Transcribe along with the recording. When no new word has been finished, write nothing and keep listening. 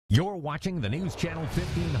You're watching the News Channel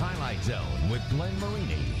 15 Highlight Zone with Glenn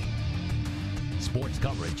Marini. Sports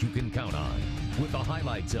coverage you can count on with the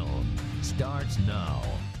Highlight Zone starts now.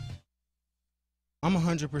 I'm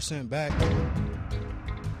 100% back.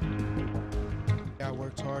 I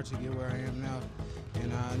worked hard to get where I am now,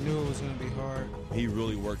 and I knew it was going to be hard. He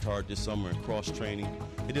really worked hard this summer in cross training.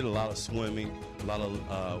 He did a lot of swimming, a lot of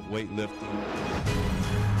weightlifting.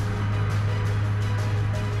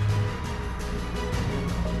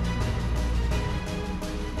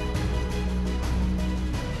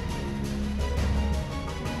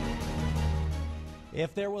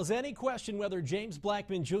 If there was any question whether James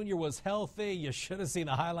Blackmon Jr. was healthy, you should have seen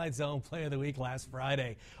the Highlight Zone Player of the Week last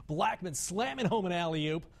Friday. Blackmon slamming home an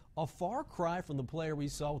alley-oop, a far cry from the player we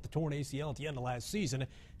saw with the torn ACL at the end of last season.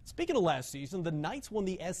 Speaking of last season, the Knights won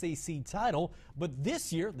the SAC title, but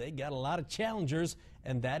this year they got a lot of challengers,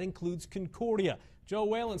 and that includes Concordia. Joe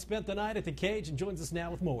Whalen spent the night at the Cage and joins us now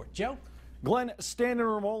with more. Joe? Glenn, standing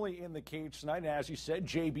room only in the Cage tonight, and as you said,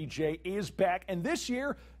 JBJ is back, and this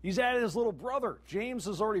year he's added his little brother. James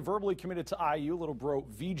is already verbally committed to IU, little bro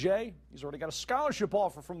VJ. He's already got a scholarship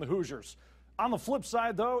offer from the Hoosiers. On the flip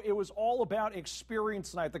side, though, it was all about experience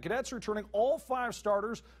tonight. The Cadets returning all 5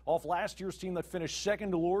 starters off last year's team that finished second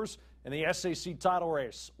to Lourdes in the SAC title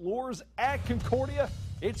race. Lourdes at Concordia,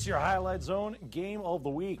 it's your Highlight Zone game of the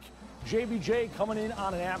week. JBJ coming in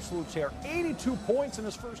on an absolute tear. 82 points in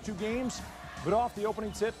his first 2 games. But off the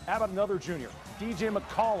opening tip, how about another junior? DJ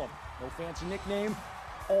McCollum, no fancy nickname,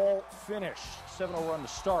 all finished. 7-0 run to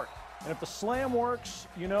start. And if the slam works,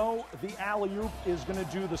 you know the alley-oop is going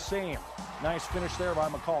to do the same. Nice finish there by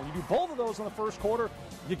McCollum. You do both of those in the first quarter,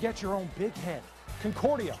 you get your own big head.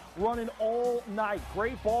 Concordia running all night.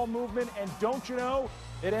 Great ball movement, and don't you know,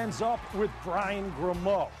 it ends up with Brian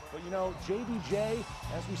Grimeau. But you know, JBJ,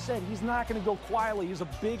 as we said, he's not going to go quietly. He's a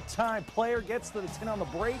big-time player, gets to the 10 on the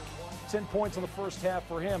break. 10 points in the first half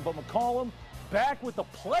for him. But McCollum back with the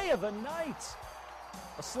play of the night.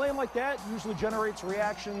 A slam like that usually generates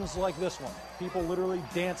reactions like this one. People literally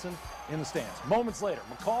dancing in the stands. Moments later,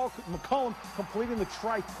 McCollum completing the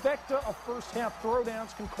trifecta of first half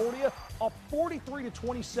throwdowns. Concordia up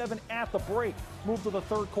 43-27 at the break. Move to the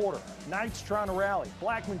third quarter. Knights trying to rally.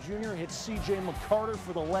 Blackmon Jr. hits C.J. McCarter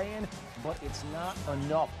for the lay-in, but it's not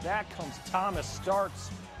enough. Back comes Thomas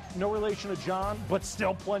Starks. No relation to John, but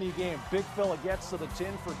still plenty of game. Big fella gets to the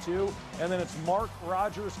tin for 2, and then it's Mark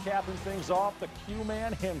Rogers capping things off, the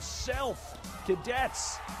Q-man himself.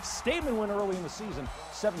 Cadets, statement win early in the season,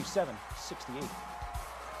 77-68.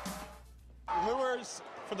 Lures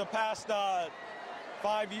for the past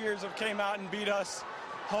 5 years have came out and beat us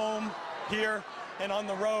home, here, and on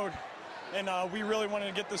the road. And we really wanted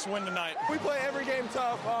to get this win tonight. We play every game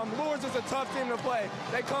tough. Lourdes is a tough team to play.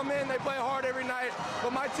 They come in, they play hard every night.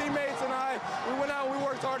 But my teammates and I, we went out and we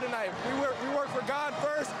worked hard tonight. We worked for God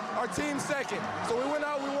first, our team second. So we went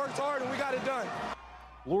out, we worked hard, and we got it done.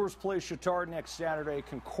 Lourdes plays Chittard next Saturday.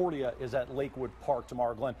 Concordia is at Lakewood Park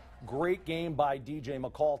tomorrow. Glenn, great game by DJ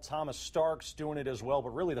McCall. Thomas Starks doing it as well,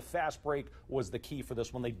 but really the fast break was the key for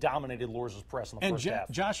this one. They dominated Lourdes' press in the first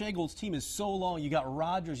half. Josh Eagles' team is so long. You got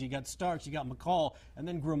Rogers, you got Starks, you got McCall, and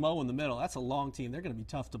then Grimeau in the middle. That's a long team. They're going to be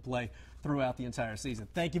tough to play throughout the entire season.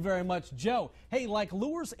 Thank you very much, Joe. Hey, like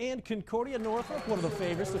Lourdes and Concordia, Norfolk, one of the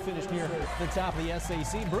favorites to finish near the top of the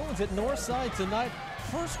SAC. Bruins at Northside tonight.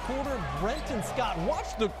 First quarter, Brenton Scott.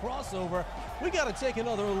 Watch the crossover. We got to take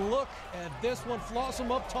another look at this one. Floss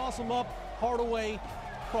him up, toss him up, Hardaway,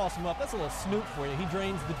 cross him up. That's a little snoop for you. He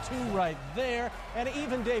drains the 2 right there, and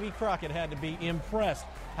even Davy Crockett had to be impressed.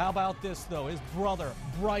 How about this, though? His brother,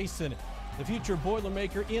 Bryson, the future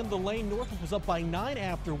Boilermaker in the lane. Norfolk was up by 9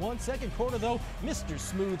 after 1. Second quarter, though, Mr.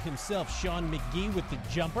 Smooth himself, Sean McGee with the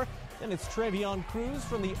jumper. Then it's Trevion Cruz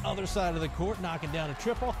from the other side of the court, knocking down a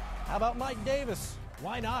triple. How about Mike Davis?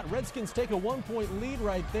 Why not? Redskins take a 1-point lead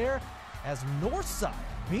right there as Northside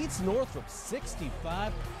beats Northrop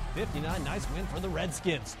 65-59. Nice win for the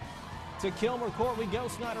Redskins. To Kilmer Court we go.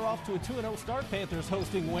 Snyder off to a 2-0 start. Panthers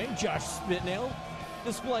hosting Wayne. Josh Spitnail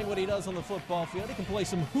displaying what he does on the football field. He can play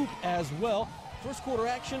some hoop as well. First quarter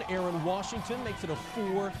action, Aaron Washington makes it a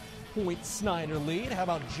 4-point Snyder lead. How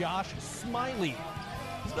about Josh Smiley?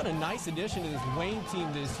 He's been a nice addition to this Wayne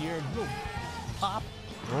team this year. He'll pop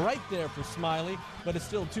right there for Smiley, but it's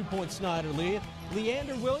still a 2-point Snyder lead.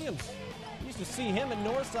 Leander Williams, used to see him at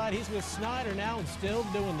Northside. He's with Snyder now and still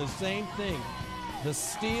doing the same thing. The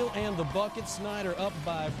steal and the bucket. Snyder up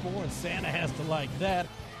by 4, and Santa has to like that.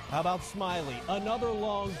 How about Smiley? Another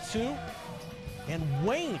long 2. And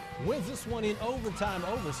Wayne wins this one in overtime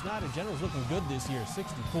over Snyder. General's looking good this year,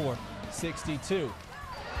 64-62.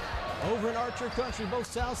 Over in Archer Country, both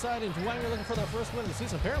Southside and Dwenger looking for their first win of the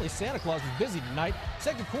season. Apparently Santa Claus was busy tonight.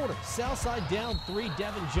 Second quarter, Southside down 3.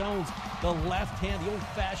 Devin Jones, the left hand, the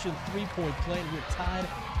old-fashioned three-point play, and we're tied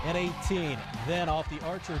at 18. Then off the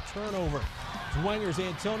Archer turnover, Dwenger's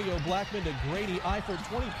Antonio Blackman to Grady Eifert.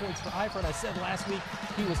 20 points for Eifert. I said last week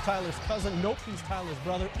he was Tyler's cousin. Nope, he's Tyler's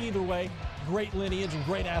brother. Either way, great lineage and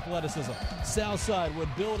great athleticism. Southside would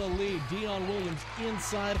build a lead. Dion Williams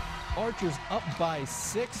inside. Archer's up by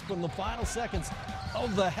 6 from the final seconds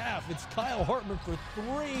of the half. It's Kyle Hartman for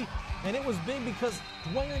 3, and it was big because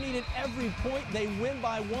Dwenger needed every point. They win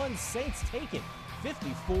by 1. Saints take it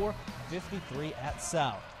 54-53 at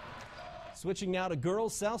South. Switching now to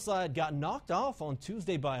girls, Southside got knocked off on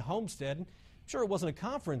Tuesday by Homestead. I'm sure it wasn't a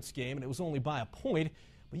conference game and it was only by a point,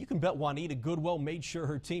 but you can bet Juanita Goodwell made sure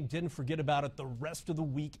her team didn't forget about it the rest of the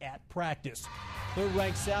week at practice.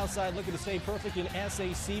 Third-ranked Southside looking to stay perfect in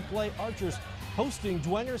SAC play. Archers hosting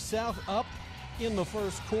Dwenger. South up in the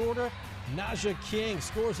first quarter. Naja King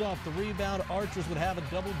scores off the rebound. Archers would have a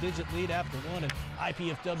double-digit lead after 1, and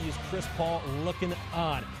IPFW's Chris Paul looking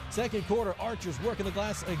on. Second quarter, Archers working the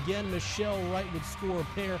glass again. Michelle Wright would score a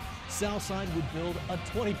pair. Southside would build a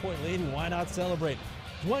 20-point lead, and why not celebrate?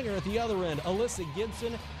 Dwenger at the other end. Alyssa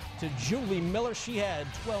Gibson to Julie Miller. She had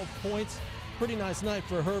 12 points. Pretty nice night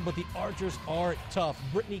for her, but the Archers are tough.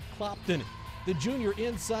 Brittany Clopton, the junior,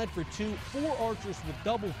 inside for 2. 4 Archers with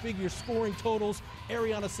double-figure scoring totals.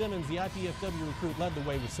 Ariana Simmons, the IPFW recruit, led the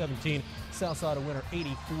way with 17. Southside a winner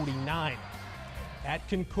 80-49. At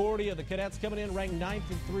Concordia, the Cadets coming in ranked 9th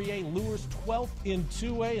in 3A, Lures 12th in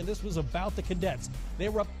 2A, and this was about the Cadets. They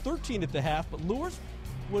were up 13 at the half, but Lures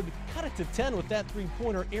would cut it to 10 with that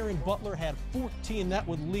three-pointer. Aaron Butler had 14. That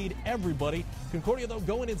would lead everybody. Concordia, though,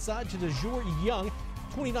 going inside to DeJour Young,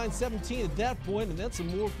 29-17 at that point, and then some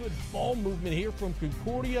more good ball movement here from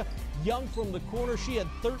Concordia. Young from the corner, she had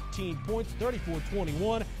 13 points,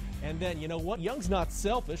 34-21. And then, you know what? Young's not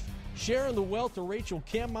selfish. Sharing the wealth to Rachel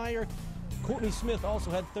Kammeyer. Courtney Smith also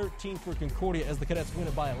had 13 for Concordia as the Cadets win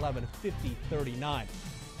it by 11, 50-39.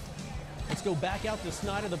 Let's go back out to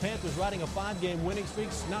Snyder. The Panthers riding a 5-game winning streak.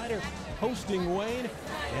 Snyder hosting Wayne,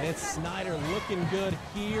 and it's Snyder looking good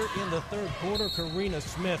here in the third quarter. Karina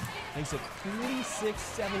Smith makes it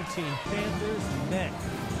 46-17. Panthers net.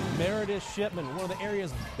 Meredith Shipman, one of the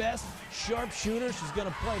area's best sharpshooters. She's going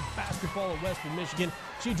to play basketball at Western Michigan.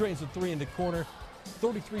 She drains the 3 in the corner.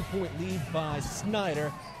 33-point lead by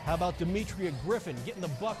Snyder. How about Demetria Griffin getting the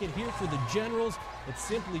bucket here for the Generals? It's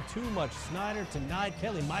simply too much. Snyder tonight.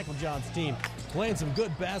 Kelly Michaeljohn's team playing some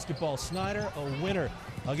good basketball. Snyder a winner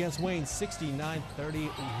against Wayne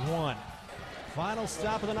 69-31. Final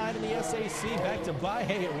stop of the night in the SAC. Back to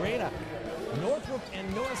Bahia Arena. Northrop and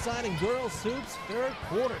Northside in girls hoops. Third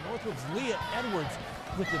quarter. Northrop's Leah Edwards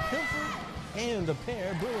with the pilfer and the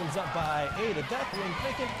pair. Bruins up by 8 at that point,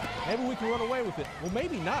 thinking maybe we can run away with it. Well,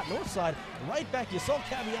 maybe not. Northside right back. You saw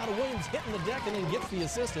Caviata Williams hitting the deck and then gets the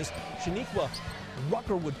assist as Shaniqua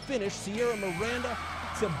Rucker would finish. Sierra Miranda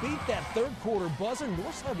to beat that third quarter buzzer.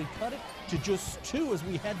 Northside would cut it to just 2 as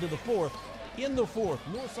we head to the fourth. In the fourth,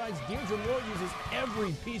 Northside's Deirdre Moore uses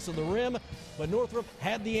every piece of the rim, but Northrop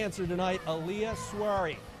had the answer tonight. Aaliyah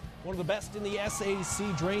Swari, one of the best in the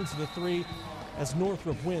SAC, drains the 3 as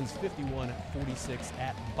Northrop wins 51-46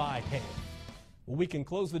 at Bahia. Well, we can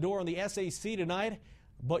close the door on the SAC tonight,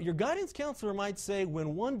 but your guidance counselor might say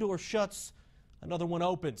when one door shuts, another one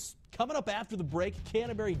opens. Coming up after the break,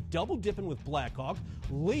 Canterbury double dipping with Blackhawk.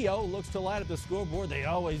 Leo looks to light up the scoreboard. They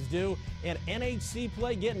always do. And NHC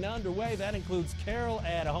play getting underway. That includes Carroll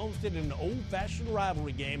at Homestead in an old-fashioned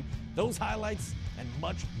rivalry game. Those highlights and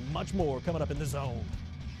much, much more coming up in the Zone.